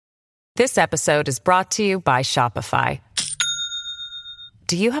This episode is brought to you by Shopify.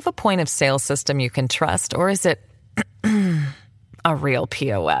 Do you have a point of sale system you can trust, or is it a real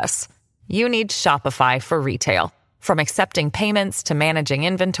POS? You need Shopify for retail. From accepting payments to managing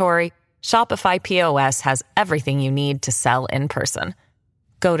inventory, Shopify POS has everything you need to sell in person.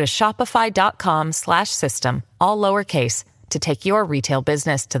 Go to shopify.com/system, all lowercase, to take your retail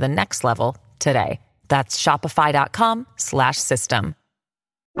business to the next level today. That's shopify.com/system.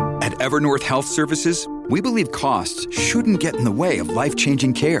 At Evernorth Health Services, we believe costs shouldn't get in the way of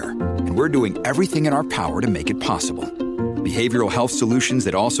life-changing care, and we're doing everything in our power to make it possible. Behavioral health solutions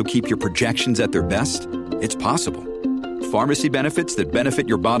that also keep your projections at their best? It's possible. Pharmacy benefits that benefit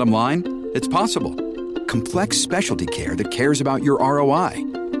your bottom line? It's possible. Complex specialty care that cares about your ROI?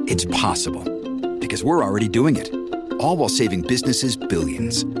 It's possible. Because we're already doing it. All while saving businesses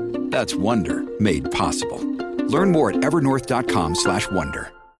billions. That's Wonder made possible. Learn more at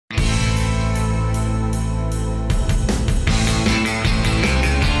evernorth.com/wonder.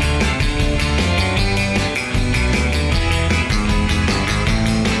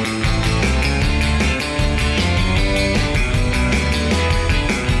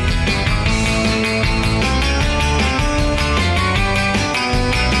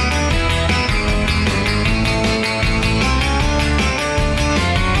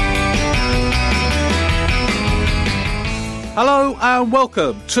 Hello and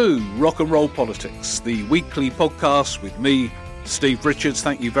welcome to Rock and Roll Politics, the weekly podcast with me, Steve Richards.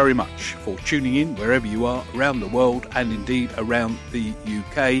 Thank you very much for tuning in wherever you are around the world and indeed around the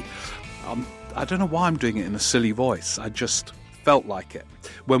UK. I don't know why I'm doing it in a silly voice. I just felt like it.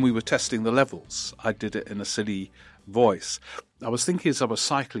 When we were testing the levels, I did it in a silly voice. I was thinking as I was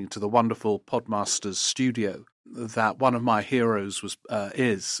cycling to the wonderful Podmasters studio that one of my heroes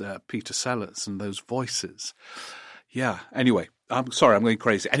is Peter Sellers and those voices. Yeah, anyway, I'm sorry, I'm going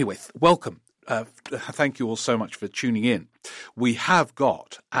crazy. Anyway, welcome. Thank you all so much for tuning in. We have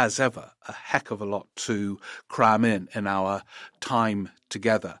got, as ever, a heck of a lot to cram in our time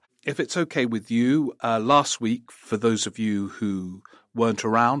together. If it's okay with you, last week, for those of you who weren't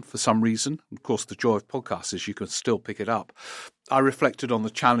around for some reason, of course, the joy of podcasts is you can still pick it up. I reflected on the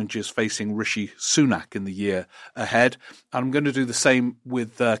challenges facing Rishi Sunak in the year ahead. And I'm going to do the same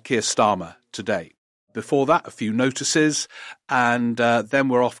with Keir Starmer today. Before that, a few notices, and then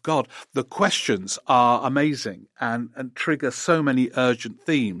we're off. God, the questions are amazing and trigger so many urgent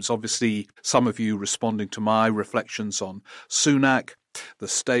themes. Obviously, some of you responding to my reflections on Sunak, the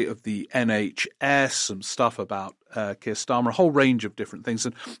state of the NHS, some stuff about Keir Starmer, a whole range of different things,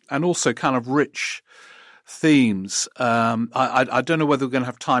 and also kind of rich themes. I don't know whether we're going to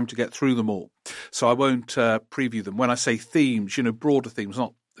have time to get through them all, so I won't preview them. When I say themes, broader themes,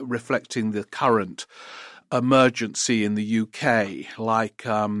 not reflecting the current emergency in the UK, like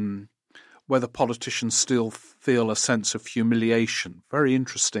whether politicians still feel a sense of humiliation. Very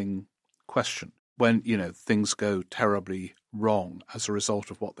interesting question when, things go terribly wrong as a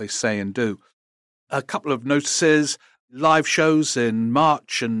result of what they say and do. A couple of notices. Live shows in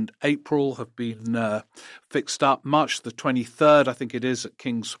March and April have been fixed up. March the 23rd, I think it is, at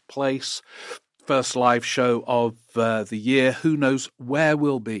King's Place. First live show of the year. Who knows where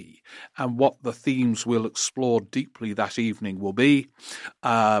we'll be and what the themes we'll explore deeply that evening will be,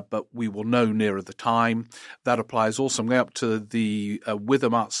 but we will know nearer the time. That applies also. I'm going up to the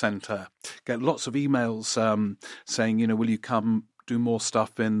Witham Arts Centre, get lots of emails saying, will you come do more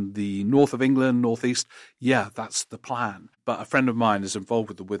stuff in the north of England, northeast? Yeah, that's the plan. But a friend of mine is involved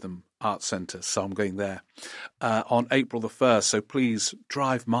with the Witham Arts Centre, so I'm going there on April the 1st, so please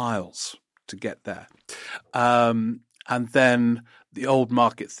drive miles to get there. And then the Old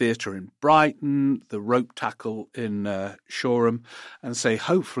Market Theatre in Brighton, the Rope Tackle in Shoreham, and say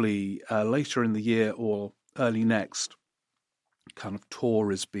hopefully later in the year or early next, kind of tour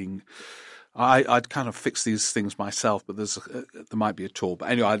is being... I'd kind of fix these things myself, but there might be a tour. But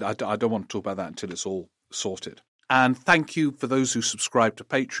anyway, I don't want to talk about that until it's all sorted. And thank you for those who subscribe to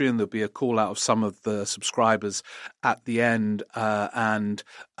Patreon. There'll be a call out of some of the subscribers at the end. And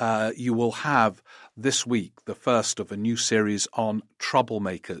you will have this week the first of a new series on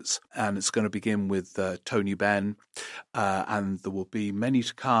troublemakers. And it's going to begin with Tony Benn. And there will be many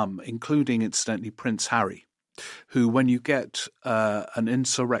to come, including, incidentally, Prince Harry, who, when you get an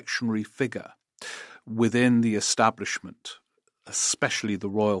insurrectionary figure within the establishment, especially the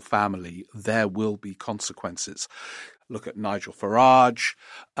royal family, there will be consequences. Look at Nigel Farage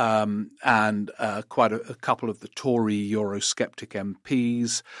and quite a couple of the Tory Eurosceptic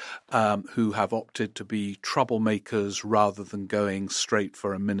MPs who have opted to be troublemakers rather than going straight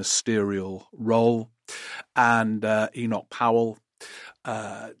for a ministerial role. And Enoch Powell,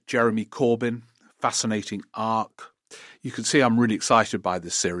 Jeremy Corbyn, fascinating arc. You can see I'm really excited by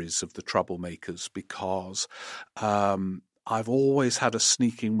this series of the Troublemakers because I've always had a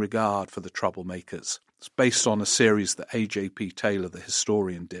sneaking regard for the Troublemakers. It's based on a series that A.J.P. Taylor, the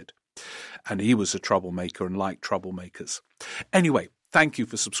historian, did. And he was a troublemaker and liked troublemakers. Anyway, thank you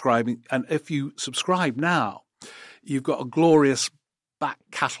for subscribing. And if you subscribe now, you've got a glorious back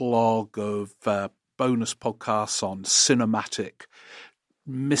catalogue of bonus podcasts on cinematic,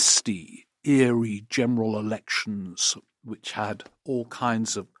 misty, eerie general elections, which had all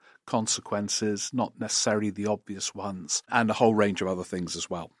kinds of consequences, not necessarily the obvious ones, and a whole range of other things as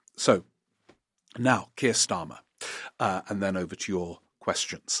well. So now, Keir Starmer, and then over to your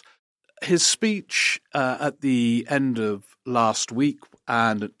questions. His speech at the end of last week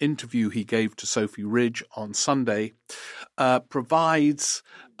and an interview he gave to Sophie Ridge on Sunday provides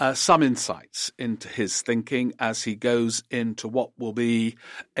some insights into his thinking as he goes into what will be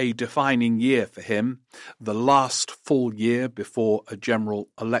a defining year for him, the last full year before a general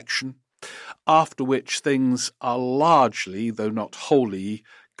election, after which things are largely, though not wholly,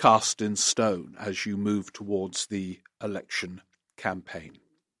 cast in stone as you move towards the election campaign.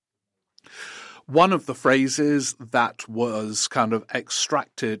 One of the phrases that was kind of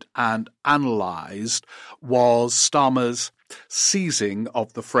extracted and analysed was Starmer's seizing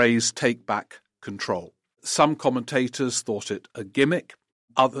of the phrase "take back control." Some commentators thought it a gimmick,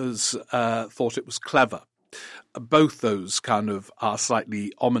 others thought it was clever. Both those kind of are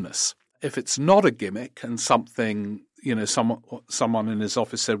slightly ominous. If it's not a gimmick and something, someone in his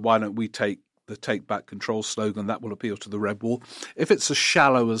office said, "Why don't we take the Take Back Control slogan, that will appeal to the red wall." If it's as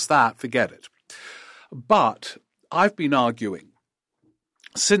shallow as that, forget it. But I've been arguing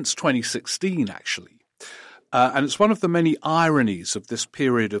since 2016, actually, and it's one of the many ironies of this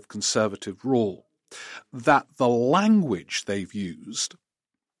period of Conservative rule, that the language they've used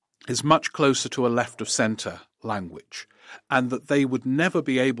is much closer to a left-of-centre language, and that they would never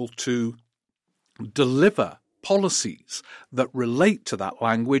be able to deliver policies that relate to that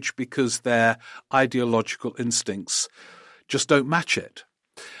language because their ideological instincts just don't match it.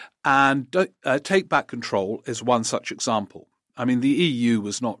 And Take Back Control is one such example. I mean, the EU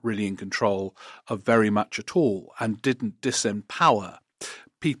was not really in control of very much at all and didn't disempower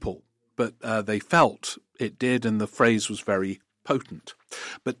people, but they felt it did, and the phrase was very potent.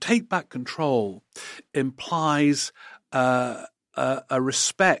 But Take Back Control implies a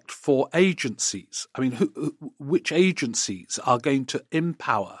respect for agencies. I mean, which agencies are going to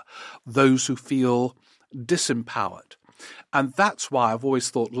empower those who feel disempowered? And that's why I've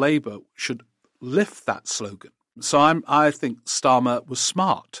always thought Labour should lift that slogan. So I think Starmer was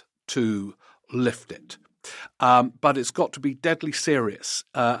smart to lift it. But it's got to be deadly serious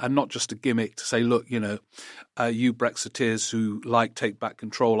and not just a gimmick to say, look, you Brexiteers who like Take Back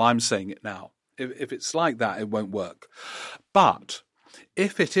Control, I'm saying it now. If it's like that, it won't work. But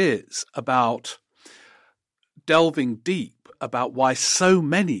if it is about delving deep about why so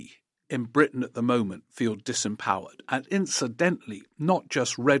many in Britain at the moment feel disempowered, and incidentally, not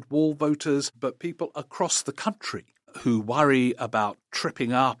just red wall voters, but people across the country who worry about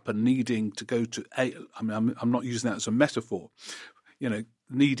tripping up and needing to go to I'm not using that as a metaphor,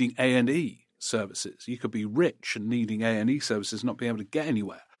 needing A&E services. You could be rich and needing A&E services, not being able to get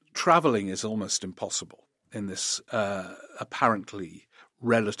anywhere. Travelling is almost impossible in this apparently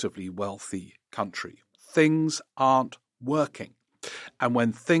relatively wealthy country. Things aren't working. And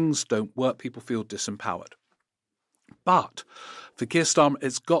when things don't work, people feel disempowered. But for Keir Starmer,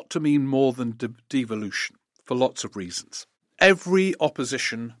 it's got to mean more than devolution for lots of reasons. Every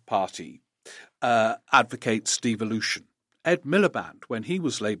opposition party advocates devolution. Ed Miliband, when he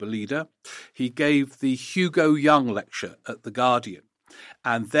was Labour leader, he gave the Hugo Young lecture at The Guardian.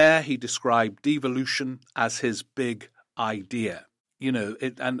 And there he described devolution as his big idea.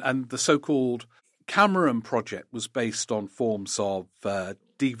 And the so-called Cameron project was based on forms of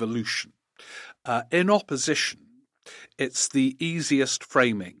devolution. In opposition, it's the easiest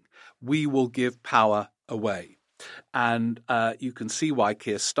framing. We will give power away. And you can see why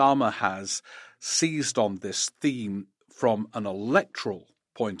Keir Starmer has seized on this theme from an electoral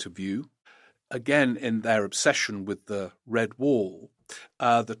point of view. Again, in their obsession with the red wall,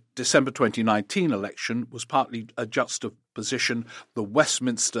 the December 2019 election was partly a juxtaposition, the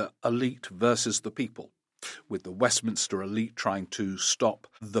Westminster elite versus the people, with the Westminster elite trying to stop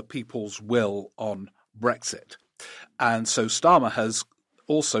the people's will on Brexit. And so Starmer has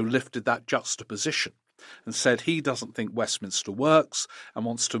also lifted that juxtaposition and said he doesn't think Westminster works and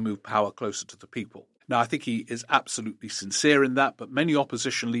wants to move power closer to the people. Now, I think he is absolutely sincere in that, but many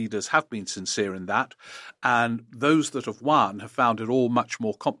opposition leaders have been sincere in that, and those that have won have found it all much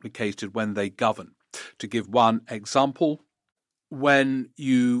more complicated when they govern. To give one example, when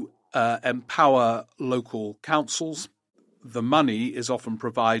you empower local councils, the money is often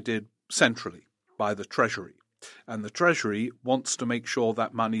provided centrally by the Treasury. And the Treasury wants to make sure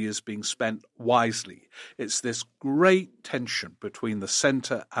that money is being spent wisely. It's this great tension between the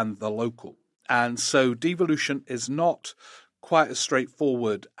centre and the local. And so devolution is not quite as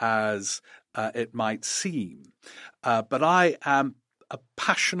straightforward as it might seem. But I am a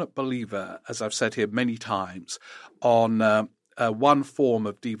passionate believer, as I've said here many times, on one form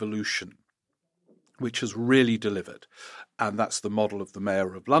of devolution which has really delivered. And that's the model of the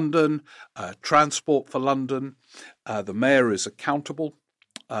Mayor of London, Transport for London. The Mayor is accountable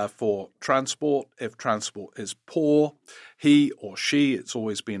for transport. If transport is poor, he or she, it's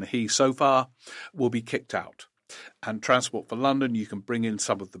always been a he so far, will be kicked out. And Transport for London, you can bring in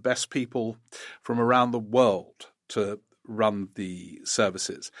some of the best people from around the world to run the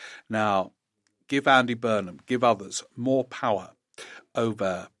services. Now, give Andy Burnham, give others more power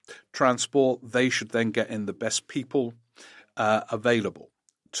over transport. They should then get in the best people available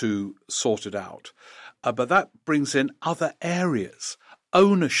to sort it out. But that brings in other areas.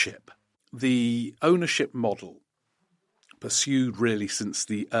 Ownership. The ownership model pursued really since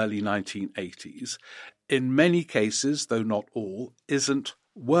the early 1980s, in many cases, though not all, isn't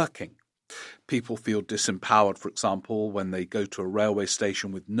working. People feel disempowered, for example, when they go to a railway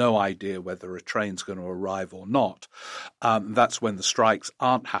station with no idea whether a train's going to arrive or not. That's when the strikes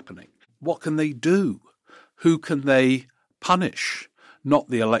aren't happening. What can they do? Who can they punish? Not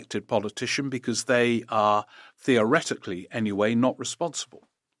the elected politician, because they are theoretically, anyway, not responsible.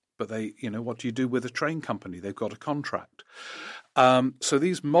 But they, what do you do with a train company? They've got a contract. So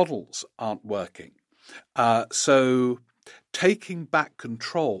these models aren't working. So taking back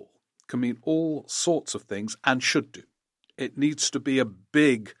control can mean all sorts of things and should do. It needs to be a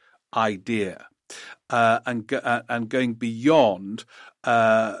big idea and going beyond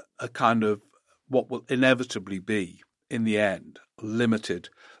a kind of what will inevitably be, in the end, limited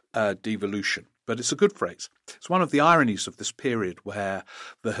devolution. But it's a good phrase. It's one of the ironies of this period where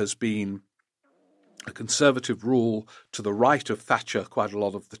there has been a conservative rule to the right of Thatcher quite a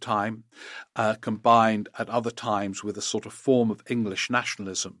lot of the time, combined at other times with a sort of form of English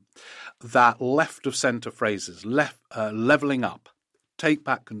nationalism, that left-of-centre phrases, levelling up, take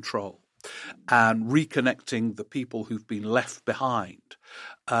back control, and reconnecting the people who've been left behind.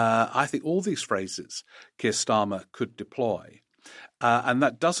 I think all these phrases Keir Starmer could deploy. And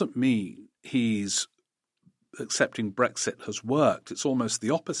that doesn't mean he's accepting Brexit has worked. It's almost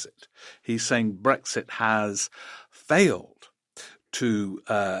the opposite. He's saying Brexit has failed to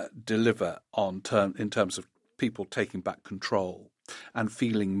deliver in terms of people taking back control and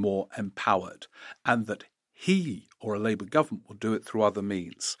feeling more empowered, and that he or a Labour government will do it through other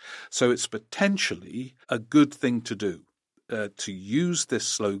means. So it's potentially a good thing to do, to use this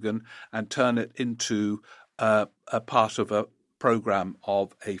slogan and turn it into a part of a programme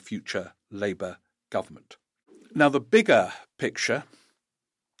of a future Labour government. Now, the bigger picture,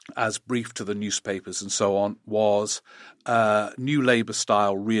 as briefed to the newspapers and so on, was new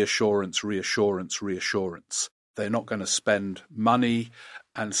Labour-style reassurance, reassurance, reassurance. They're not going to spend money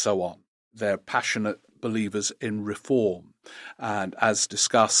and so on. They're passionate believers in reform. And as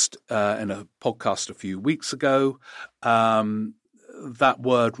discussed in a podcast a few weeks ago, that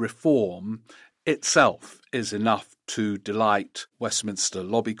word reform itself is enough to delight Westminster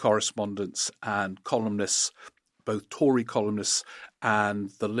lobby correspondents and columnists, both Tory columnists and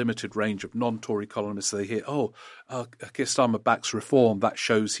the limited range of non-Tory columnists. They hear, Keir Starmer backs reform, that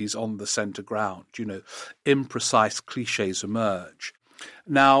shows he's on the centre ground. Imprecise cliches emerge.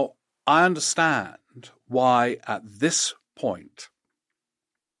 Now, I understand why at this point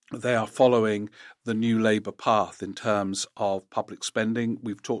they are following the new Labour path in terms of public spending.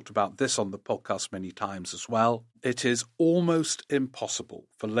 We've talked about this on the podcast many times as well. It is almost impossible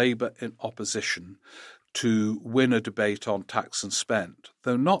for Labour in opposition to win a debate on tax and spend,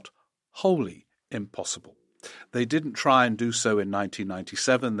 though not wholly impossible. They didn't try and do so in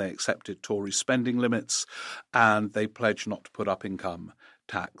 1997. They accepted Tory spending limits and they pledged not to put up income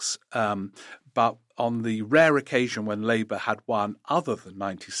tax. But on the rare occasion when Labour had won other than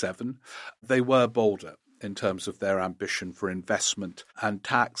 97, they were bolder in terms of their ambition for investment and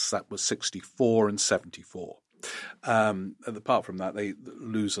tax. That was 64 and 74. And apart from that, they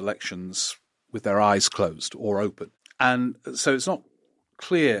lose elections with their eyes closed or open. And so it's not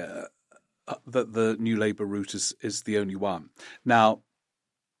clear that the new Labour route is the only one. Now,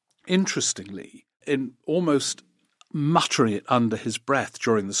 interestingly, in almost muttering it under his breath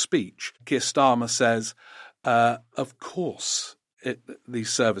during the speech, Keir Starmer says, of course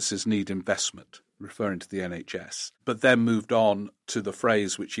these services need investment, referring to the NHS, but then moved on to the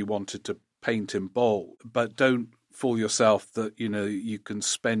phrase which he wanted to paint in bold. But don't fool yourself that, you can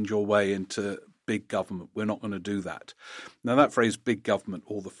spend your way into big government. We're not going to do that. Now, that phrase, big government,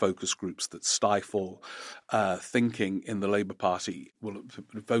 all the focus groups that stifle thinking in the Labour Party, well,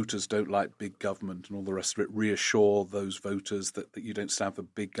 voters don't like big government and all the rest of it, reassure those voters that you don't stand for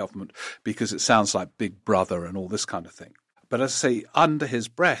big government because it sounds like Big Brother and all this kind of thing. But as I say, under his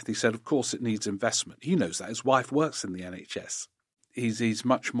breath, he said, of course it needs investment. He knows that. His wife works in the NHS. He's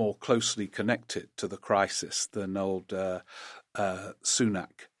much more closely connected to the crisis than old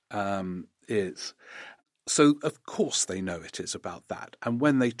Sunak is. So, of course, they know it is about that. And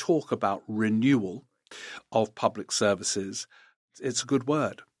when they talk about renewal of public services, it's a good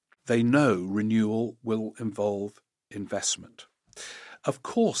word. They know renewal will involve investment. Of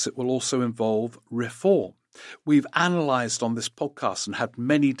course, it will also involve reform. We've analysed on this podcast and had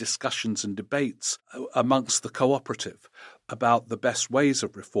many discussions and debates amongst the cooperative about the best ways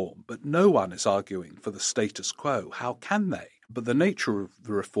of reform, but no one is arguing for the status quo. How can they? But the nature of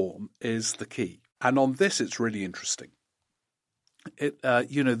the reform is the key. And on this, it's really interesting.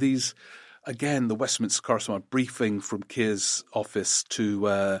 These, again, the Westminster Correspondent briefing from Keir's office to,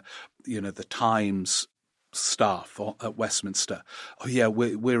 the Times staff at Westminster. Oh yeah,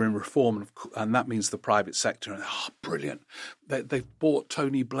 we're in reform, and that means the private sector. And brilliant! They've bought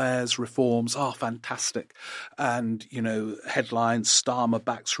Tony Blair's reforms. Fantastic! And headlines: Starmer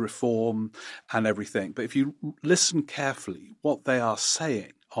backs reform and everything. But if you listen carefully, what they are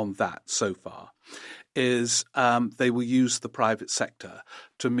saying on that so far is they will use the private sector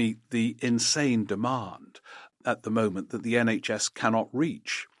to meet the insane demand at the moment that the NHS cannot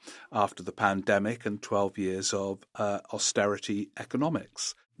reach after the pandemic and 12 years of austerity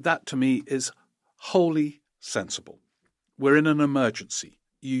economics. That, to me, is wholly sensible. We're in an emergency.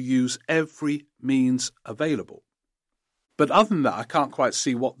 You use every means available. But other than that, I can't quite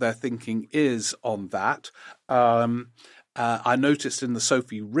see what their thinking is on that. I noticed in the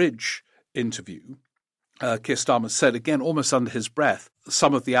Sophie Ridge interview, Keir Starmer said, again, almost under his breath,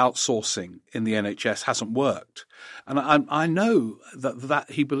 some of the outsourcing in the NHS hasn't worked. And I know that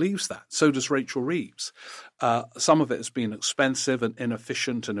he believes that. So does Rachel Reeves. Some of it has been expensive and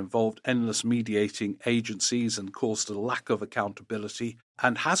inefficient and involved endless mediating agencies and caused a lack of accountability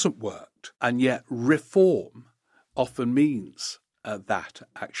and hasn't worked. And yet reform often means that,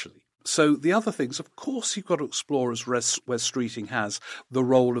 actually. So the other things, of course, you've got to explore, as Wes Streeting has, the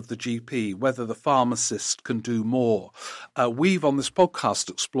role of the GP, whether the pharmacist can do more. We've, on this podcast,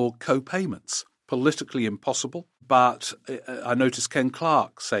 explored co-payments. Politically impossible, but I noticed Ken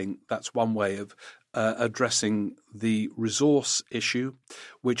Clarke saying that's one way of addressing the resource issue,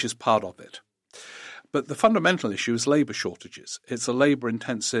 which is part of it. But the fundamental issue is labour shortages. It's a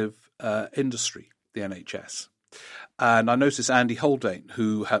labour-intensive industry, the NHS. And I noticed Andy Haldane,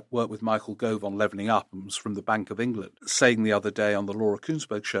 who had worked with Michael Gove on Levelling Up and was from the Bank of England, saying the other day on the Laura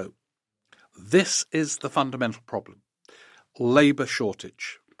Kuenssberg show, this is the fundamental problem. Labour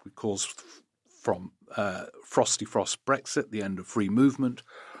shortage, because from Frosty Frost Brexit, the end of free movement,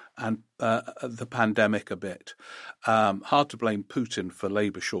 and the pandemic a bit. Hard to blame Putin for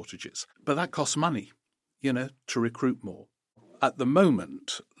labour shortages. But that costs money, to recruit more. At the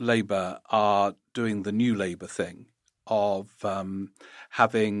moment, Labour are doing the New Labour thing of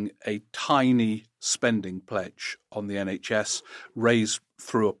having a tiny spending pledge on the NHS raised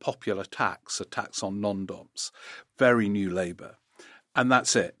through a popular tax, a tax on non-doms. Very New Labour. And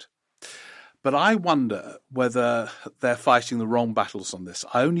that's it. But I wonder whether they're fighting the wrong battles on this.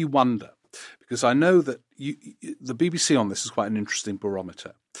 I only wonder, because I know that the BBC on this is quite an interesting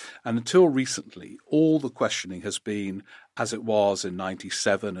barometer. And until recently, all the questioning has been, as it was in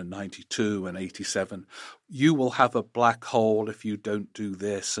 97 and 92 and 87, you will have a black hole if you don't do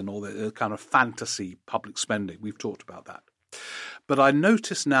this, and all the kind of fantasy public spending. We've talked about that. But I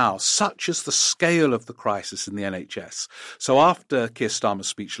notice now, such is the scale of the crisis in the NHS. So after Keir Starmer's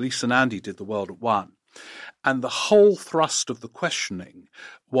speech, Lisa Nandy did The World at One. And the whole thrust of the questioning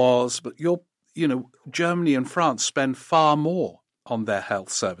was, but Germany and France spend far more on their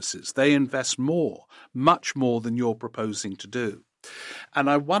health services. They invest more, much more than you're proposing to do. And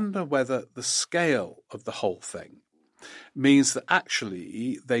I wonder whether the scale of the whole thing means that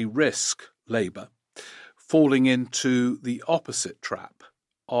actually they risk, Labour, falling into the opposite trap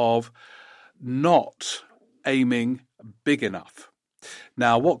of not aiming big enough.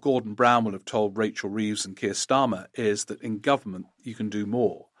 Now, what Gordon Brown will have told Rachel Reeves and Keir Starmer is that in government you can do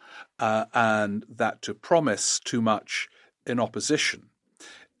more. and that to promise too much in opposition,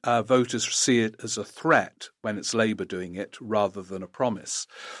 voters see it as a threat when it's Labour doing it rather than a promise.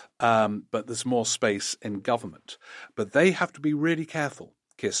 But there's more space in government. But they have to be really careful,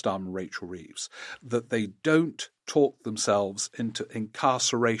 Keir Starmer and Rachel Reeves, that they don't talk themselves into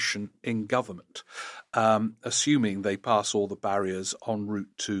incarceration in government, assuming they pass all the barriers en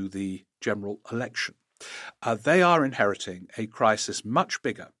route to the general election. They are inheriting a crisis much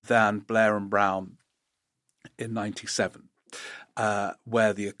bigger than Blair and Brown in 97.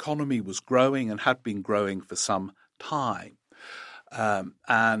 Where the economy was growing and had been growing for some time.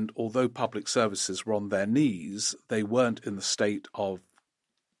 And although public services were on their knees, they weren't in the state of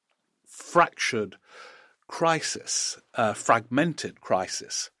fractured crisis, fragmented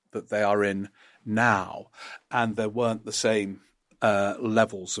crisis that they are in now. And there weren't the same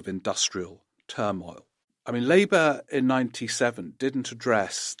levels of industrial turmoil. I mean, Labour in 97 didn't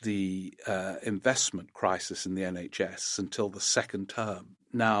address the investment crisis in the NHS until the second term.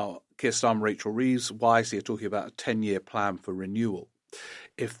 Now, Keir Starmer, Rachel Reeves wisely are talking about a 10-year plan for renewal.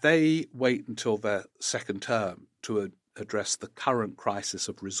 If they wait until their second term to address the current crisis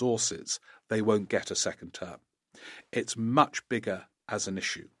of resources, they won't get a second term. It's much bigger as an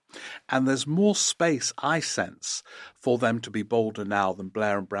issue. And there's more space, I sense, for them to be bolder now than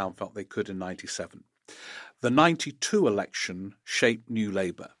Blair and Brown felt they could in 97. The 92 election shaped New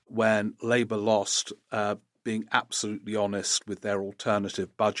Labour when Labour lost, being absolutely honest with their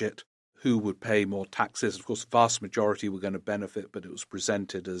alternative budget, who would pay more taxes. Of course, the vast majority were going to benefit, but it was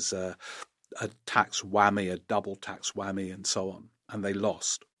presented as a tax whammy, a double tax whammy, and so on, and they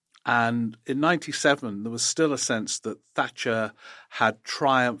lost. And in 97, there was still a sense that Thatcher had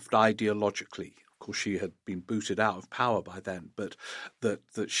triumphed ideologically. Of course, she had been booted out of power by then, but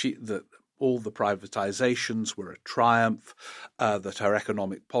that all the privatizations were a triumph, that her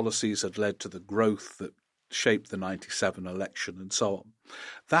economic policies had led to the growth that shaped the 97 election and so on.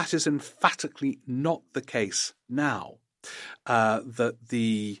 That is emphatically not the case now, that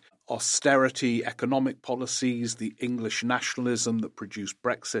the austerity economic policies, the English nationalism that produced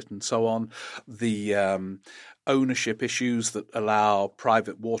Brexit and so on, the ownership issues that allow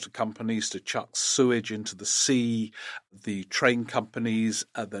private water companies to chuck sewage into the sea, the train companies,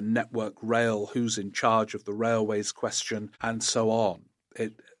 the Network Rail, who's in charge of the railways question, and so on.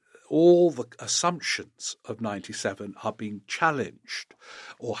 All the assumptions of 97 are being challenged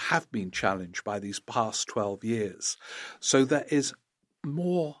or have been challenged by these past 12 years. So there is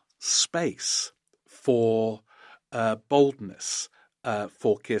more space for boldness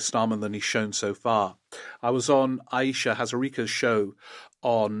for Keir Starmer than he's shown so far. I was on Ayesha Hazarika's show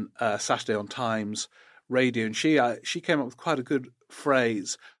on Saturday on Times Radio, and she came up with quite a good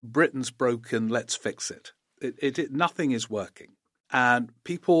phrase: "Britain's broken, let's fix it." Nothing is working. And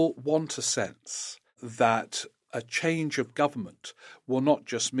people want a sense that a change of government will not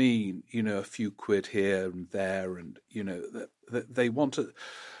just mean, a few quid here and there, and, that they want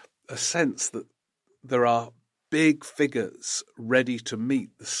a sense that there are big figures ready to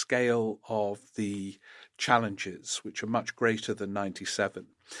meet the scale of the challenges, which are much greater than 97.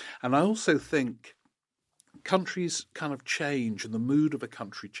 And I also think countries kind of change and the mood of a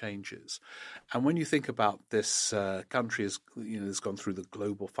country changes. And when you think about this country has gone through the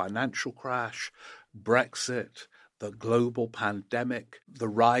global financial crash, Brexit, the global pandemic, the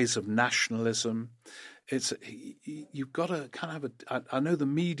rise of nationalism, you've got to kind of I know the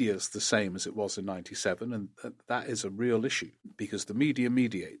media is the same as it was in 97, and that is a real issue because the media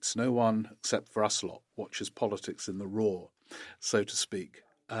mediates. No one except for us lot watches politics in the raw, so to speak.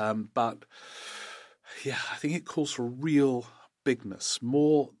 But yeah, I think it calls for real bigness,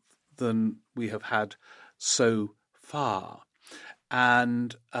 more than we have had so far.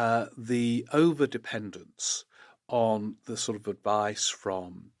 And the over-dependence on the sort of advice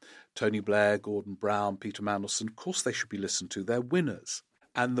from Tony Blair, Gordon Brown, Peter Mandelson, of course they should be listened to. They're winners.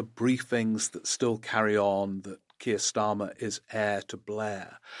 And the briefings that still carry on, that Keir Starmer is heir to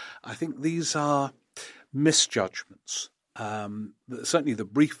Blair. I think these are misjudgments. Certainly the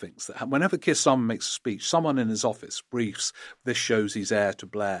briefings that whenever Keir Starmer makes a speech, someone in his office briefs, this shows he's heir to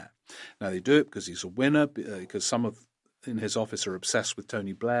Blair. Now they do it because he's a winner, because some in his office are obsessed with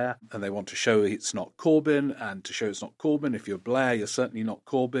Tony Blair and they want to show it's not Corbyn, and to show it's not Corbyn, if you're Blair, you're certainly not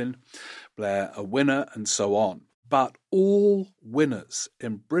Corbyn. Blair a winner, and so on. But all winners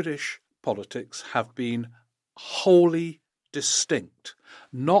in British politics have been wholly distinct,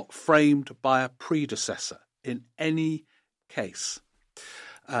 not framed by a predecessor in any case.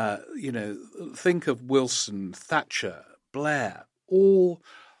 Think of Wilson, Thatcher, Blair, all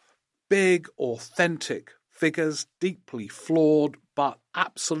big, authentic figures, deeply flawed, but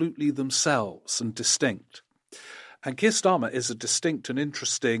absolutely themselves and distinct. And Keir Starmer is a distinct and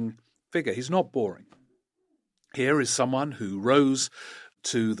interesting figure. He's not boring. Here is someone who rose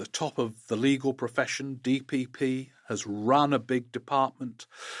to the top of the legal profession, DPP, has run a big department,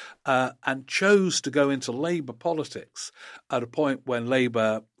 and chose to go into Labour politics at a point when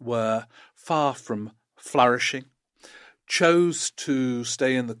Labour were far from flourishing, chose to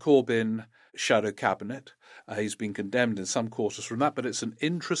stay in the Corbyn shadow cabinet. He's been condemned in some quarters from that, but it's an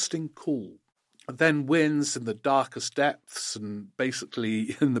interesting call. Then wins in the darkest depths and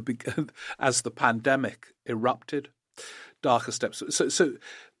basically as the pandemic erupted, darkest depths. So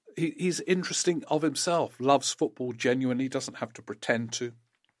he's interesting of himself, loves football genuinely, doesn't have to pretend to,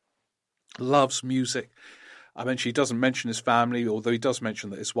 loves music. I mentioned he doesn't mention his family, although he does mention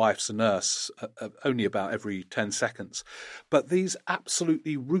that his wife's a nurse only about every 10 seconds. But these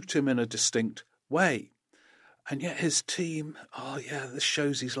absolutely root him in a distinct way. And yet his team, this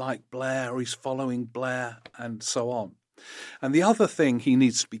shows he's like Blair or he's following Blair and so on. And the other thing he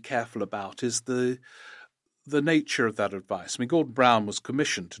needs to be careful about is the nature of that advice. I mean, Gordon Brown was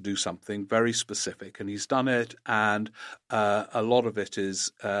commissioned to do something very specific, and he's done it, and a lot of it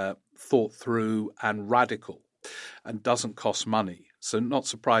is thought through and radical and doesn't cost money. So not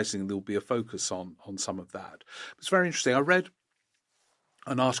surprising there'll be a focus on some of that. It's very interesting. I read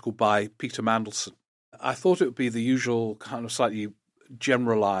an article by Peter Mandelson. I thought it would be the usual kind of slightly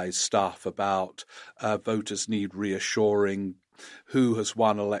generalised stuff about voters need reassuring, who has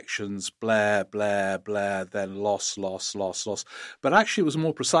won elections, Blair, then loss. But actually it was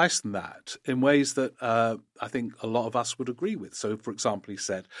more precise than that in ways that I think a lot of us would agree with. So, for example, he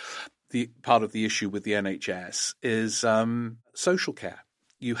said the part of the issue with the NHS is social care.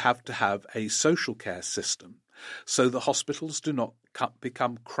 You have to have a social care system so the hospitals do not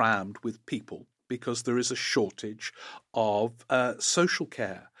become crammed with people, because there is a shortage of social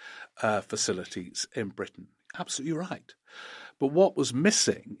care facilities in Britain. Absolutely right. But what was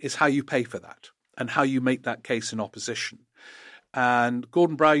missing is how you pay for that and how you make that case in opposition. And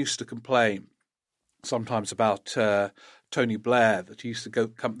Gordon Brown used to complain sometimes about Tony Blair, that he used to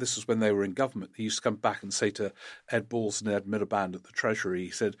come. This was when they were in government. He used to come back and say to Ed Balls and Ed Miliband at the Treasury,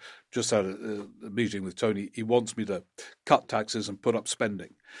 he said, just had a meeting with Tony, he wants me to cut taxes and put up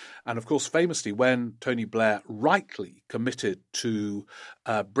spending. And of course, famously, when Tony Blair rightly committed to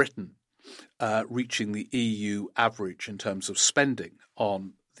Britain reaching the EU average in terms of spending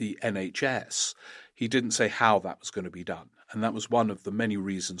on the NHS, he didn't say how that was going to be done. And that was one of the many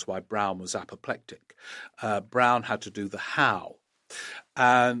reasons why Brown was apoplectic. Brown had to do the how.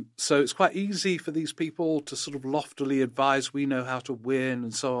 And so it's quite easy for these people to sort of loftily advise, we know how to win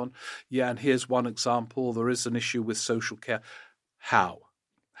and so on. Yeah, and here's one example. There is an issue with social care. How?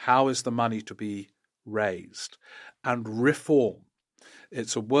 How is the money to be raised? And reform.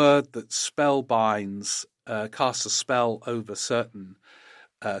 It's a word that spellbinds, casts a spell over certain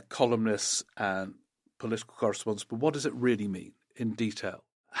columnists and political correspondents. But what does it really mean in detail?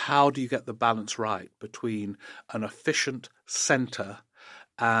 How do you get the balance right between an efficient centre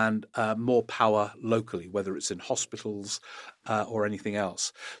and more power locally, whether it's in hospitals or anything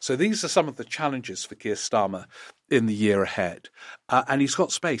else? So these are some of the challenges for Keir Starmer in the year ahead. And he's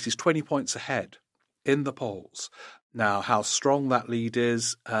got space. He's 20 points ahead in the polls. Now, how strong that lead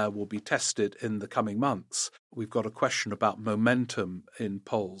is will be tested in the coming months. We've got a question about momentum in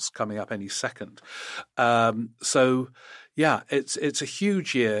polls coming up any second. So, yeah, it's a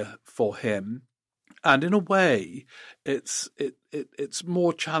huge year for him. And in a way, it's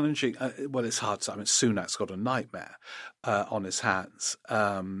more challenging. Well, it's hard to. I mean, Sunak's got a nightmare on his hands,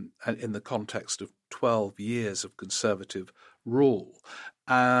 and in the context of 12 years of Conservative rule.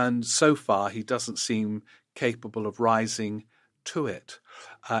 And so far, he doesn't seem capable of rising to it.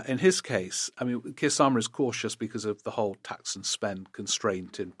 In his case, I mean, Keir Starmer is cautious because of the whole tax and spend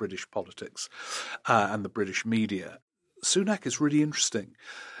constraint in British politics and the British media. Sunak is really interesting.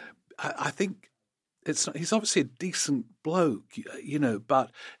 I think he's obviously a decent bloke,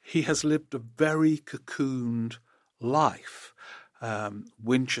 but he has lived a very cocooned life.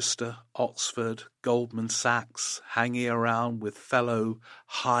 Winchester, Oxford, Goldman Sachs, hanging around with fellow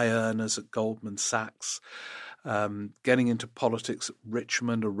high earners at Goldman Sachs, getting into politics at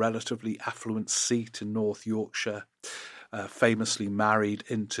Richmond, a relatively affluent seat in North Yorkshire, famously married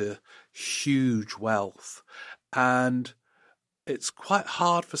into huge wealth. And it's quite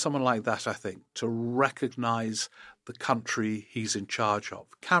hard for someone like that, I think, to recognise the country he's in charge of.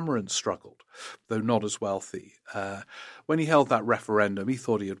 Cameron struggled, though not as wealthy. When he held that referendum, he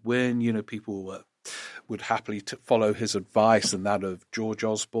thought he'd win. People were would happily follow his advice and that of George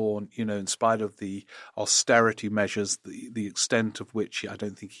Osborne, in spite of the austerity measures, the extent of which I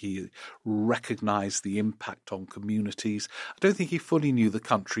don't think he recognised the impact on communities. I don't think he fully knew the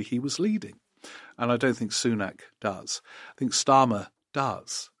country he was leading. And I don't think Sunak does. I think Starmer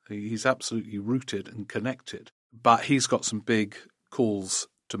does. He's absolutely rooted and connected. But he's got some big calls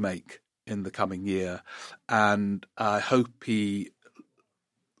to make in the coming year. And I hope he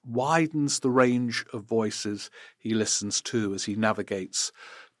widens the range of voices he listens to as he navigates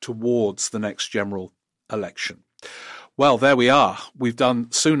towards the next general election. Well, there we are. We've done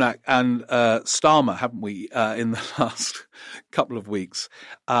Sunak and Starmer, haven't we, in the last couple of weeks.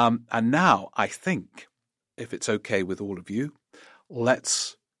 And now, I think, if it's okay with all of you,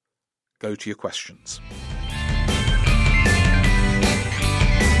 let's go to your questions.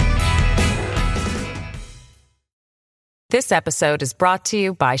 This episode is brought to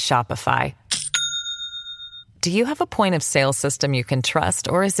you by Shopify. Do you have a point of sale system you can trust,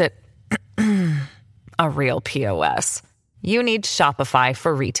 or is it a real POS? You need Shopify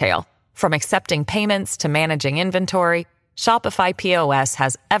for retail. From accepting payments to managing inventory, Shopify POS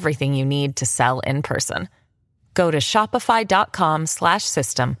has everything you need to sell in person. Go to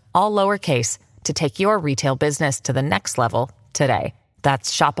shopify.com/system, all lowercase, to take your retail business to the next level today.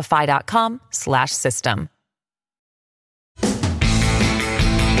 That's shopify.com/system.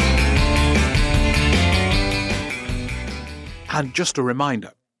 And just a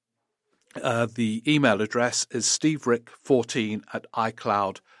reminder, the email address is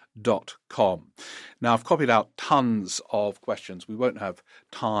steverick14@icloud.com. Now, I've copied out tons of questions. We won't have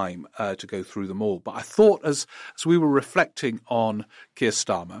time to go through them all. But I thought as we were reflecting on Keir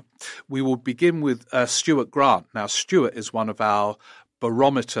Starmer, we will begin with Stuart Grant. Now, Stuart is one of our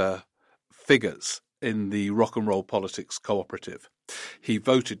barometer figures in the Rock and Roll Politics Cooperative. He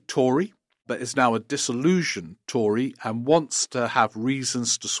voted Tory, but is now a disillusioned Tory and wants to have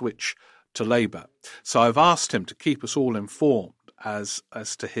reasons to switch to Labour. So I've asked him to keep us all informed as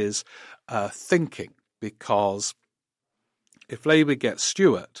to his thinking, because if Labour gets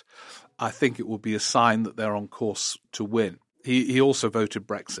Stuart, I think it will be a sign that they're on course to win. He also voted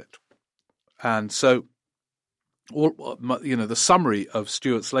Brexit. And so, the summary of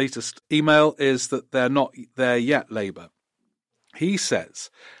Stuart's latest email is that they're not there yet, Labour. He says,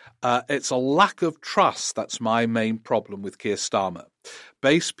 it's a lack of trust that's my main problem with Keir Starmer,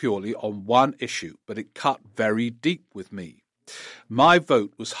 based purely on one issue, but it cut very deep with me. My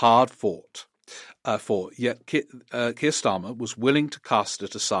vote was hard fought yet Keir Starmer was willing to cast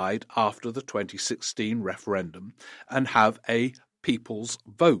it aside after the 2016 referendum and have a people's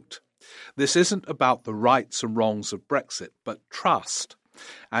vote. This isn't about the rights and wrongs of Brexit, but trust.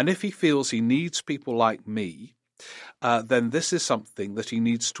 And if he feels he needs people like me, then this is something that he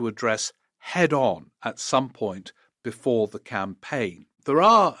needs to address head on at some point before the campaign. There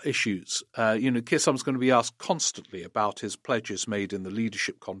are issues. Keir Starmer's going to be asked constantly about his pledges made in the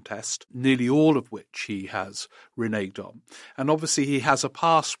leadership contest, nearly all of which he has reneged on. And obviously he has a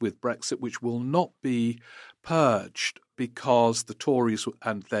past with Brexit which will not be purged because the Tories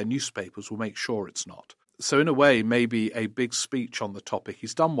and their newspapers will make sure it's not. So in a way, maybe a big speech on the topic.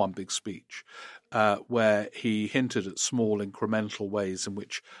 He's done one big speech where he hinted at small incremental ways in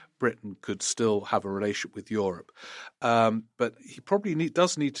which Britain could still have a relationship with Europe. But he probably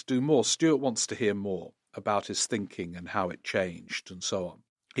does need to do more. Stuart wants to hear more about his thinking and how it changed and so on.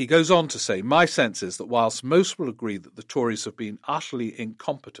 He goes on to say, my sense is that whilst most will agree that the Tories have been utterly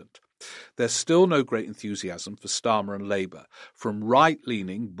incompetent, there's still no great enthusiasm for Starmer and Labour from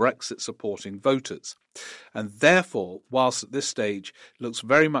right-leaning, Brexit-supporting voters. And therefore, whilst at this stage it looks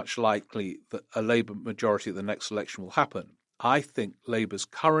very much likely that a Labour majority at the next election will happen, I think Labour's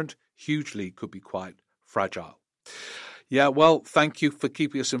current huge lead could be quite fragile. Yeah, well, thank you for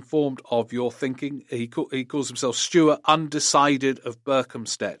keeping us informed of your thinking. He calls himself Stuart Undecided of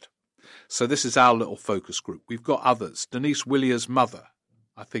Berkhamsted. So this is our little focus group. We've got others. Denise Willier's mother,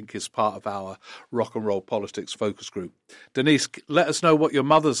 I think, is part of our Rock and Roll Politics focus group. Denise, let us know what your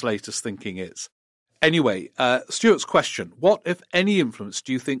mother's latest thinking is. Anyway, Stuart's question, what, if any, influence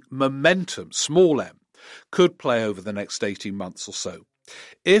do you think momentum, small m, could play over the next 18 months or so?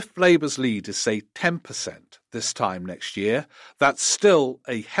 If Labour's lead is, say, 10% this time next year, that's still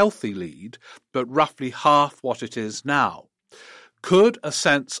a healthy lead, but roughly half what it is now. Could a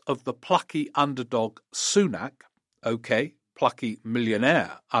sense of the plucky underdog Sunak, plucky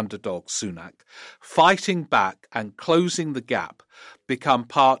millionaire underdog Sunak, fighting back and closing the gap, become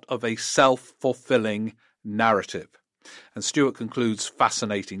part of a self-fulfilling narrative? And Stuart concludes,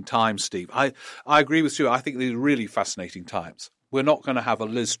 fascinating times, Steve. I agree with Stuart. I think these are really fascinating times. we're not going to have a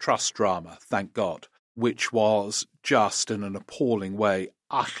Liz Truss drama, thank God, which was just in an appalling way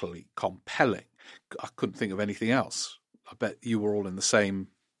utterly compelling. I couldn't think of anything else. I bet you were all in the same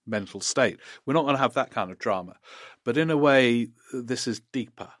mental state. We're not going to have that kind of drama. But in a way, this is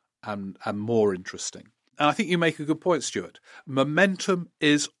deeper and more interesting. And I think you make a good point, Stuart. Momentum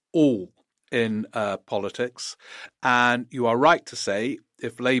is all in politics. And you are right to say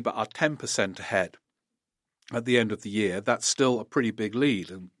if Labour are 10% ahead at the end of the year, that's still a pretty big lead.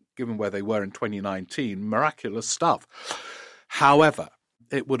 And given where they were in 2019, miraculous stuff. However,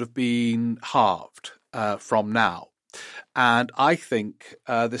 it would have been halved from now. And I think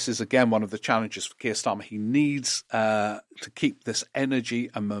this is, again, one of the challenges for Keir Starmer. He needs to keep this energy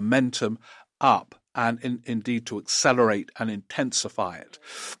and momentum up and indeed to accelerate and intensify it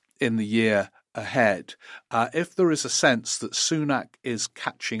in the year ahead. If there is a sense that Sunak is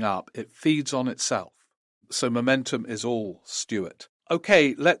catching up, it feeds on itself. So momentum is all, Stuart.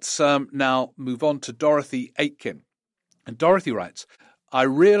 Okay, let's now move on to Dorothy Aitken. And Dorothy writes, I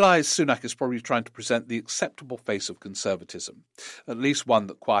realise Sunak is probably trying to present the acceptable face of conservatism, at least one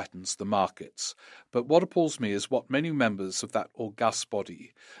that quietens the markets. But what appalls me is what many members of that august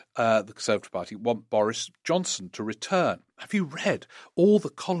body, the Conservative Party, want Boris Johnson to return. Have you read all the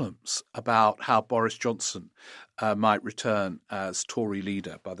columns about how Boris Johnson might return as Tory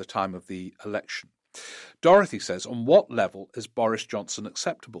leader by the time of the election? Dorothy says, on what level is Boris Johnson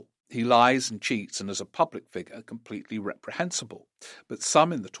acceptable? He lies and cheats and as a public figure completely reprehensible. But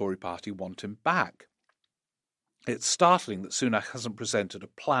some in the Tory party want him back. It's startling that Sunak hasn't presented a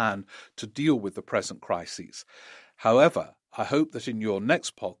plan to deal with the present crises. However, I hope that in your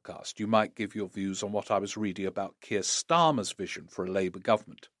next podcast you might give your views on what I was reading about Keir Starmer's vision for a Labour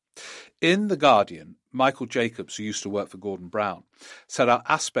government. In The Guardian, Michael Jacobs, who used to work for Gordon Brown, set out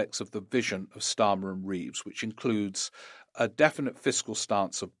aspects of the vision of Starmer and Reeves, which includes a definite fiscal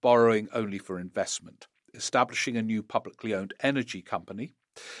stance of borrowing only for investment, establishing a new publicly owned energy company,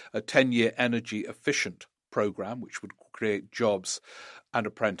 a 10-year energy efficient programme which would create jobs and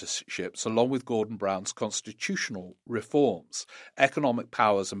apprenticeships, along with Gordon Brown's constitutional reforms, economic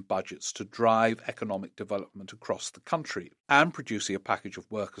powers and budgets to drive economic development across the country, and producing a package of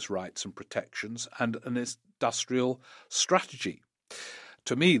workers' rights and protections and an industrial strategy.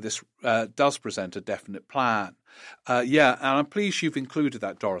 To me, this does present a definite plan. And I'm pleased you've included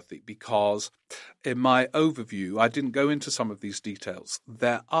that, Dorothy, because in my overview, I didn't go into some of these details.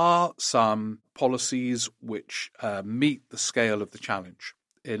 There are some policies which meet the scale of the challenge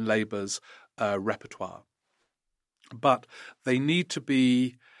in Labour's repertoire. But they need to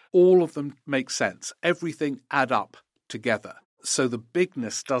be, all of them make sense. Everything add up together. So the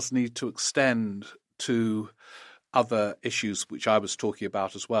bigness does need to extend to other issues which I was talking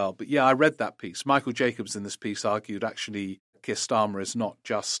about as well. But yeah, I read that piece. Michael Jacobs in this piece argued actually Keir Starmer is not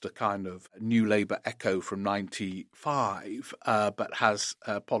just a kind of New Labour echo from 95, but has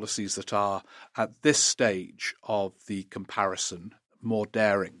policies that are at this stage of the comparison more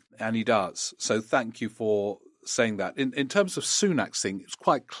daring. And he does. So thank you for saying that. In terms of Sunak's thing, it's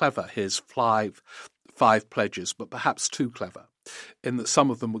quite clever, his five pledges, but perhaps too clever, in that some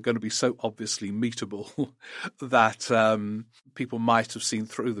of them were going to be so obviously meetable that people might have seen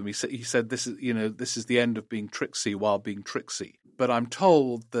through them. He said this is the end of being tricksy while being tricksy. But I'm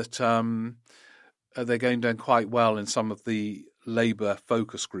told that they're going down quite well in some of the Labour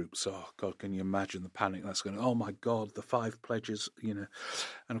focus groups. Oh God, can you imagine the panic that's going? Oh my God, the 5 pledges, and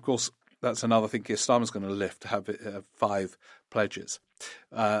of course that's another thing Keir Starmer's going to lift, to have 5 pledges.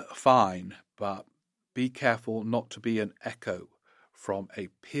 Fine, but be careful not to be an echo from a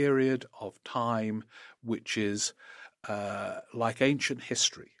period of time which is like ancient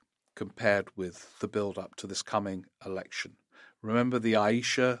history compared with the build-up to this coming election. Remember the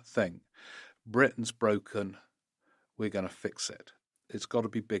Aisha thing. Britain's broken. We're going to fix it. It's got to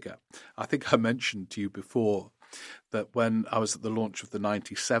be bigger. I think I mentioned to you before that when I was at the launch of the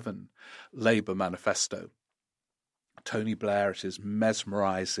 97 Labour manifesto, Tony Blair at his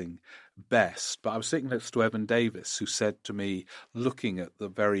mesmerising best. But I was sitting next to Evan Davis, who said to me, looking at the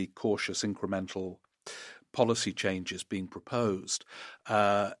very cautious incremental policy changes being proposed,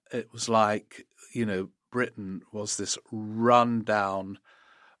 it was like, Britain was this run-down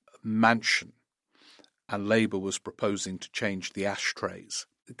mansion and Labour was proposing to change the ashtrays.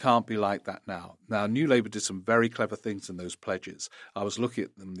 It can't be like that now. Now, New Labour did some very clever things in those pledges. I was looking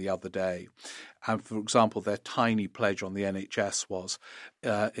at them the other day. And, for example, their tiny pledge on the NHS was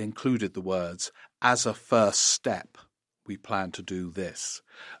included the words, as a first step, we plan to do this,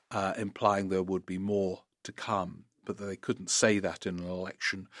 implying there would be more to come. but they couldn't say that in an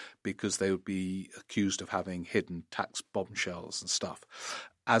election because they would be accused of having hidden tax bombshells and stuff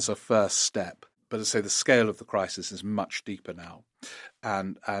as a first step. But as I say, the scale of the crisis is much deeper now,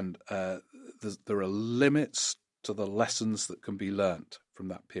 and there are limits to the lessons that can be learnt from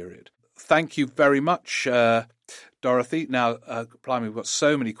that period. Thank you very much, Dorothy. Now, blimey, we've got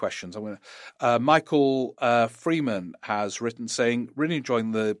so many questions. Michael Freeman has written saying, really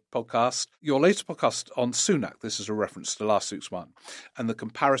enjoying the podcast. Your latest podcast on Sunak, this is a reference to last week's one, and the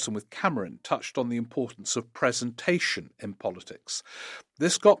comparison with Cameron touched on the importance of presentation in politics.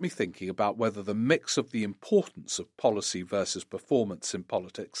 This got me thinking about whether the mix of the importance of policy versus performance in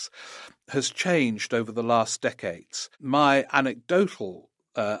politics has changed over the last decades. My anecdotal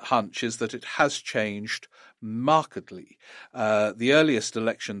hunch is that it has changed markedly. The earliest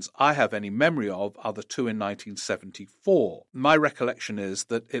elections I have any memory of are the two in 1974. My recollection is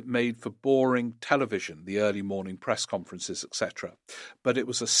that it made for boring television, the early morning press conferences, etc. But it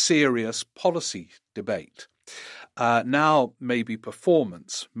was a serious policy debate. Now maybe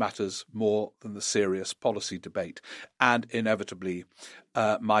performance matters more than the serious policy debate. And inevitably,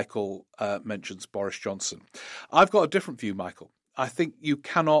 Michael mentions Boris Johnson. I've got a different view, Michael. I think you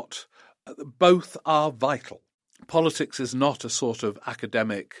cannot, both are vital. Politics is not a sort of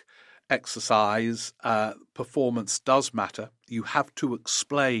academic exercise. Performance does matter. You have to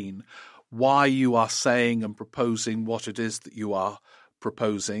explain why you are saying and proposing what it is that you are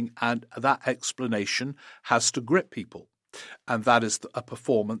proposing, and that explanation has to grip people. And that is a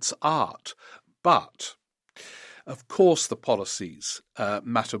performance art. But of course, the policies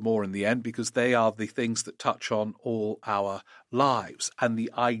matter more in the end because they are the things that touch on all our lives and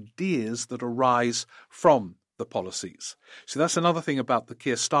the ideas that arise from the policies. So that's another thing about the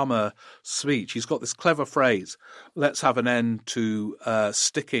Keir Starmer speech. He's got this clever phrase, let's have an end to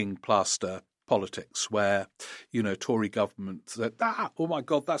sticking plaster politics, where, Tory government said, oh my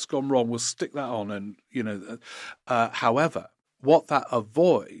God, that's gone wrong, we'll stick that on. And, however, what that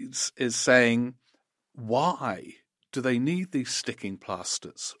avoids is saying, why do they need these sticking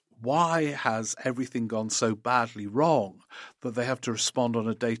plasters? Why has everything gone so badly wrong that they have to respond on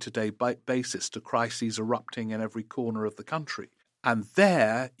a day-to-day basis to crises erupting in every corner of the country? And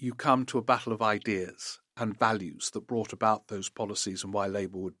there you come to a battle of ideas and values that brought about those policies and why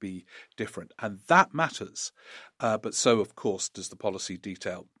Labour would be different. And that matters. But so, of course, does the policy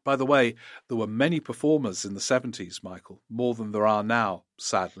detail. By the way, there were many performers in the 70s, Michael, more than there are now,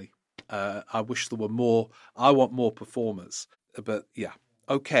 sadly. I wish there were more. I want more performers. But yeah.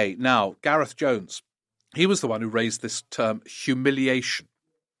 Okay, now, Gareth Jones. He was the one who raised this term humiliation,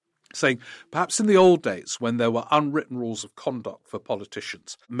 saying perhaps in the old days when there were unwritten rules of conduct for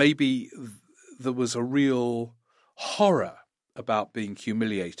politicians, maybe there was a real horror about being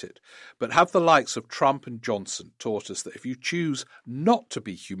humiliated. But have the likes of Trump and Johnson taught us that if you choose not to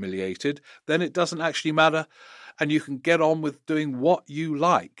be humiliated, then it doesn't actually matter and you can get on with doing what you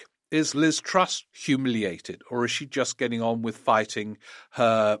like. Is Liz Truss humiliated, or is she just getting on with fighting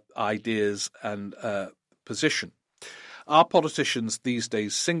her ideas and position? Are politicians these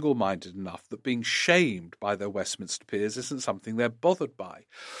days single-minded enough that being shamed by their Westminster peers isn't something they're bothered by?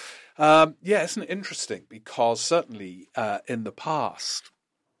 Isn't it interesting? Because certainly in the past,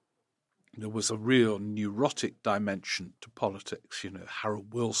 there was a real neurotic dimension to politics.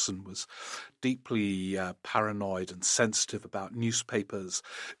 Harold Wilson was deeply paranoid and sensitive about newspapers.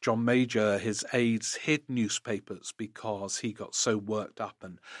 John Major, his aides, hid newspapers because he got so worked up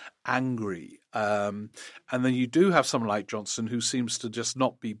and angry. And then you do have someone like Johnson who seems to just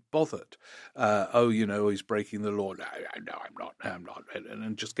not be bothered. He's breaking the law. No, I'm not.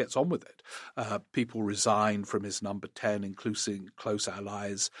 And just gets on with it. People resigned from his number 10, including close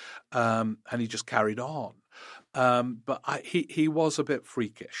allies, and he just carried on. But he was a bit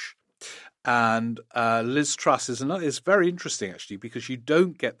freakish. And Liz Truss is very interesting, actually, because you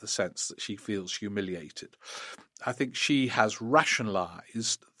don't get the sense that she feels humiliated. I think she has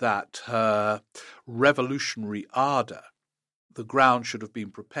rationalised that her revolutionary ardour, the ground should have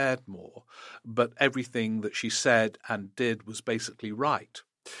been prepared more, but everything that she said and did was basically right.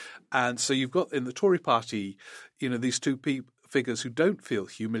 And so you've got in the Tory party, these two figures who don't feel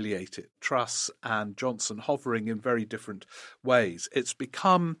humiliated, Truss and Johnson, hovering in very different ways. It's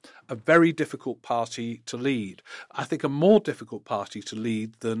become a very difficult party to lead. I think a more difficult party to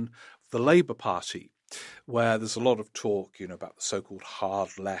lead than the Labour Party, where there's a lot of talk, about the so-called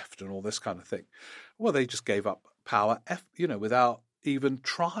hard left and all this kind of thing. Well, they just gave up power, without even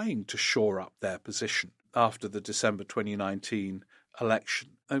trying to shore up their position after the December 2019 election,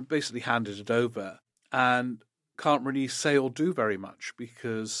 and basically handed it over and can't really say or do very much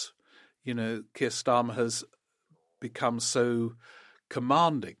because, Keir Starmer has become so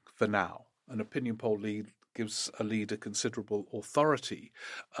commanding for now. An opinion poll lead gives a leader considerable authority,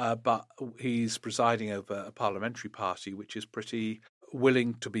 but he's presiding over a parliamentary party which is pretty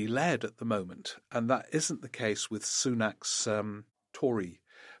willing to be led at the moment, and that isn't the case with Sunak's Tory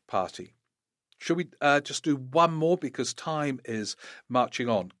party. Should we just do one more because time is marching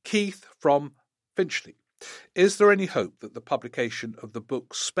on? Keith from Finchley. Is there any hope that the publication of the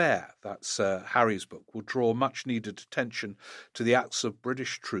book Spare, that's Harry's book, will draw much-needed attention to the acts of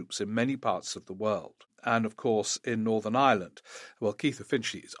British troops in many parts of the world, and, of course, in Northern Ireland? Well, Keith of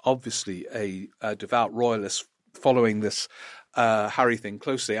Finchley is obviously a devout royalist following this Harry thing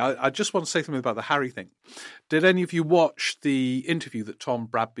closely. I just want to say something about the Harry thing. Did any of you watch the interview that Tom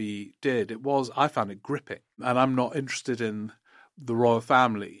Bradby did? I found it gripping, and I'm not interested in the royal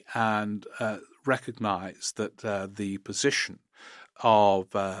family and recognise that the position of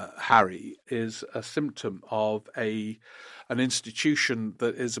Harry is a symptom of an institution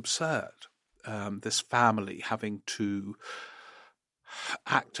that is absurd. This family having to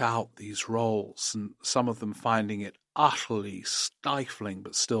act out these roles, and some of them finding it utterly stifling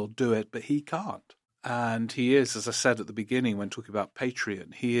but still do it, but he can't. And he is, as I said at the beginning when talking about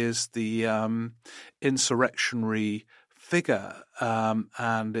Patreon, he is the insurrectionary figure,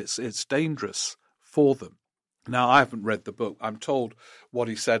 and it's dangerous for them. Now, I haven't read the book. I'm told what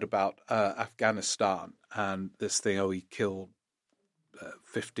he said about Afghanistan and this thing, he killed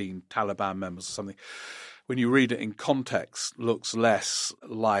 15 Taliban members or something. When you read it in context, looks less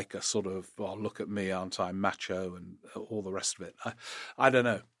like a sort of, look at me, aren't I macho, and all the rest of it. I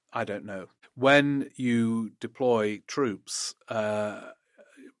don't know. When you deploy troops, they're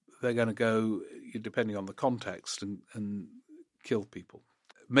going to go, depending on the context, and kill people.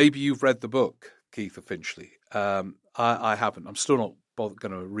 Maybe you've read the book, Keith of Finchley. I haven't. I'm still not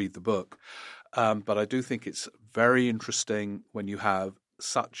going to read the book. But I do think it's very interesting when you have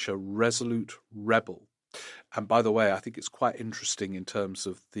such a resolute rebel. And by the way, I think it's quite interesting in terms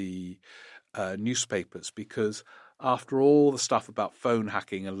of the newspapers, because after all the stuff about phone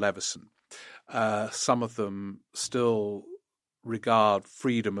hacking and Leveson, some of them still regard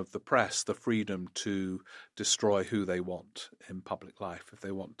freedom of the press, the freedom to destroy who they want in public life. If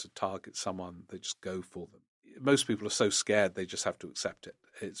they want to target someone, they just go for them. Most people are so scared they just have to accept it.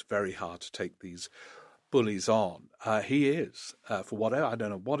 It's very hard to take these bullies on. He is, for whatever, I don't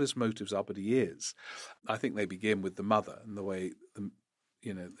know what his motives are, but he is. I think they begin with the mother and the way,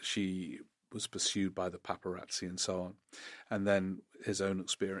 she was pursued by the paparazzi and so on, and then his own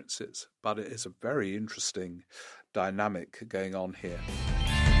experiences. But it is a very interesting dynamic going on here.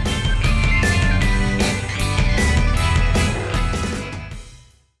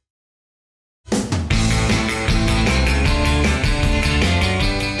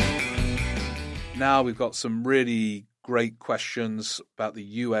 Now we've got some really great questions about the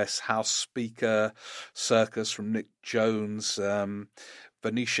US House Speaker circus from Nick Jones,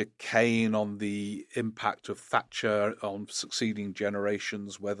 Venetia Kane on the impact of Thatcher on succeeding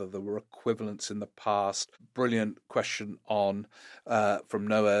generations, whether there were equivalents in the past. Brilliant question on from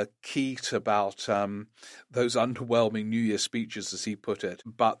Noah Keat about those underwhelming New Year speeches, as he put it.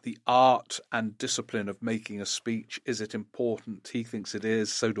 But the art and discipline of making a speech, is it important? He thinks it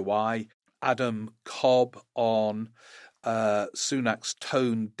is, so do I. Adam Cobb on Sunak's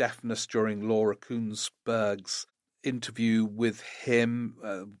tone deafness during Laura Kuenssberg's interview with him,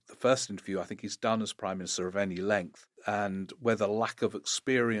 the first interview I think he's done as Prime Minister of any length, and whether lack of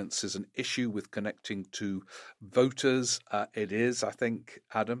experience is an issue with connecting to voters. It is, I think,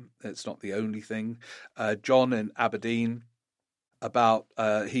 Adam. It's not the only thing. John in Aberdeen about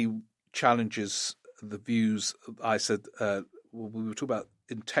he challenges the views. I said we were talking about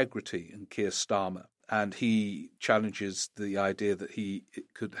integrity in Keir Starmer, and he challenges the idea that he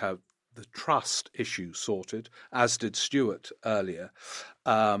could have the trust issue sorted, as did Stuart earlier,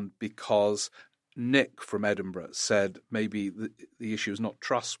 because Nick from Edinburgh said maybe the issue is not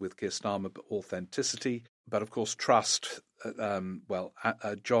trust with Keir Starmer, but authenticity. But of course, trust,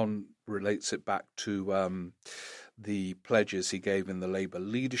 John relates it back to the pledges he gave in the Labour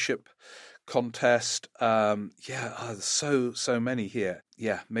leadership contest. There's so many here.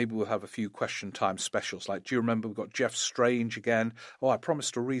 Yeah, maybe we'll have a few question time specials. Like, do you remember we've got Jeff Strange again? Oh, I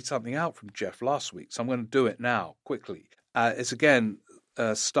promised to read something out from Jeff last week, so I'm going to do it now, quickly. It's again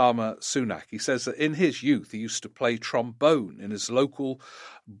Starmer Sunak. He says that in his youth he used to play trombone in his local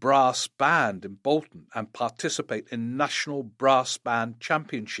brass band in Bolton and participate in national brass band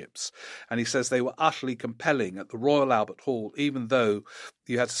championships. And he says they were utterly compelling at the Royal Albert Hall, even though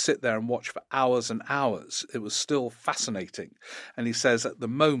you had to sit there and watch for hours and hours. It was still fascinating. And he says at the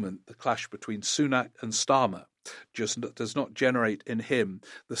moment the clash between Sunak and Starmer just does not generate in him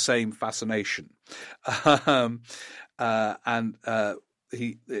the same fascination.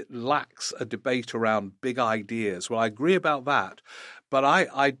 It lacks a debate around big ideas. Well, I agree about that, but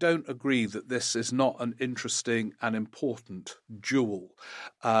I don't agree that this is not an interesting and important duel.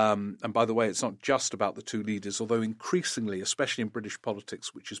 And by the way, it's not just about the two leaders, although increasingly, especially in British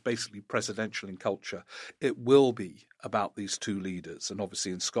politics, which is basically presidential in culture, it will be about these two leaders. And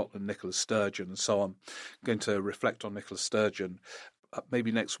obviously in Scotland, Nicola Sturgeon and so on. I'm going to reflect on Nicola Sturgeon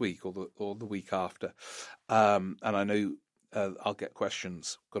maybe next week or the week after. And I know I'll get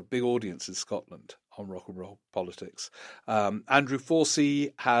questions. Got a big audience in Scotland on rock and roll politics. Andrew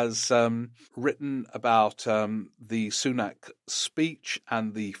Forsey has written about the Sunak speech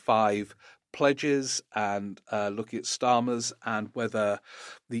and the 5 pledges and looking at Starmer's and whether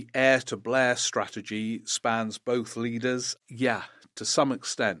the heir to Blair strategy spans both leaders. Yeah, to some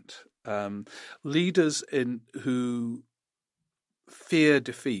extent. Leaders who fear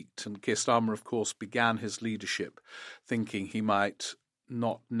defeat, and Keir Starmer, of course, began his leadership thinking he might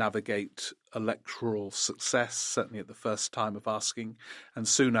not navigate electoral success, certainly at the first time of asking, and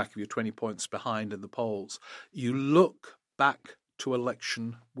Sunak, if you're 20 points behind in the polls, you look back to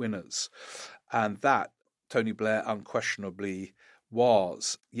election winners, and that Tony Blair unquestionably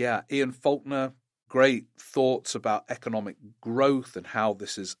was. Yeah, Ian Faulkner, great thoughts about economic growth and how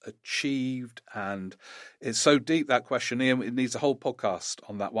this is achieved. And it's so deep, that question, Ian, it needs a whole podcast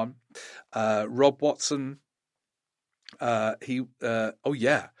on that one. Rob Watson, he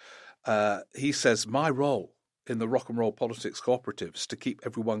says, my role in the Rock and Roll Politics Cooperative is to keep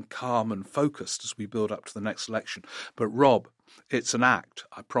everyone calm and focused as we build up to the next election. But Rob, it's an act,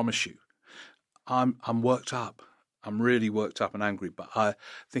 I promise you. I'm worked up. I'm really worked up and angry, but I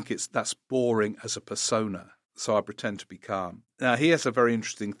think that's boring as a persona, so I pretend to be calm. Now, he has a very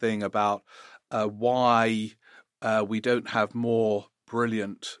interesting thing about why we don't have more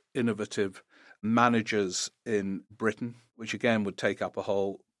brilliant, innovative managers in Britain, which again would take up a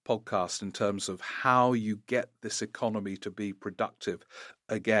whole podcast in terms of how you get this economy to be productive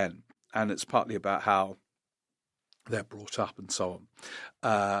again. And it's partly about how they're brought up and so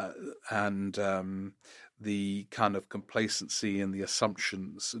on. The kind of complacency and the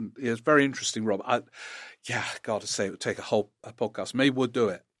assumptions. And it's very interesting, Rob. I got to say, it would take a podcast. Maybe we'll do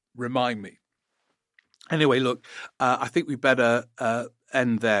it. Remind me. Anyway, look, I think we better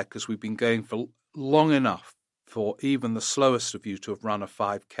end there because we've been going for long enough for even the slowest of you to have run a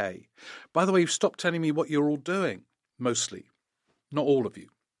 5K. By the way, you've stopped telling me what you're all doing, mostly. Not all of you.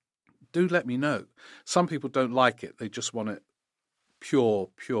 Do let me know. Some people don't like it. They just want it pure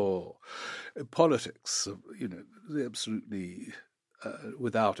politics, absolutely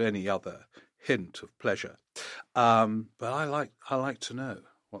without any other hint of pleasure. But I like to know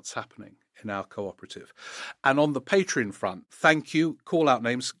what's happening in our cooperative. And on the Patreon front, thank you. Call out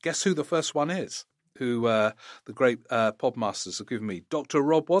names. Guess who the first one is? Who the great podmasters have given me? Dr.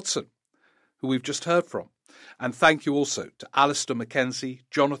 Rob Watson, who we've just heard from. And thank you also to Alistair Mackenzie,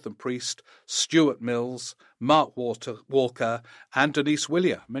 Jonathan Priest, Stuart Mills, Mark Walker, and Denise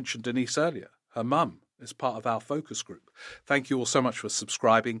Willier. I mentioned Denise earlier. Her mum is part of our focus group. Thank you all so much for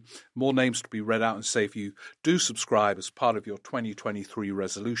subscribing. More names to be read out, and say if you do subscribe as part of your 2023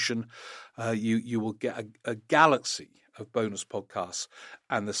 resolution, you will get a galaxy of bonus podcasts.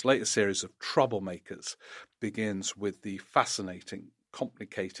 And this latest series of Troublemakers begins with the fascinating,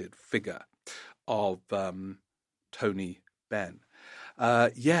 complicated figure of Tony Benn.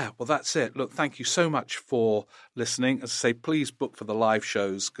 Well, that's it. Look, thank you so much for listening. As I say, please book for the live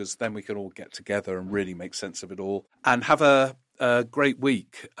shows because then we can all get together and really make sense of it all. And have a great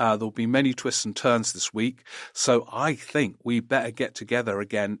week. There'll be many twists and turns this week. So I think we better get together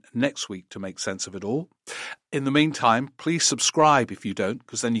again next week to make sense of it all. In the meantime, please subscribe if you don't,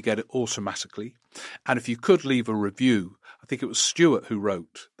 because then you get it automatically. And if you could leave a review, I think it was Stuart who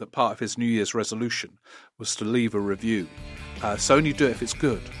wrote that part of his New Year's resolution was to leave a review. So only do it if it's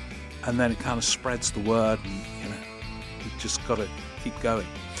good. And then it kind of spreads the word and, you've just got to keep going.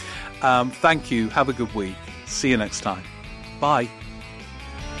 Thank you. Have a good week. See you next time. Bye.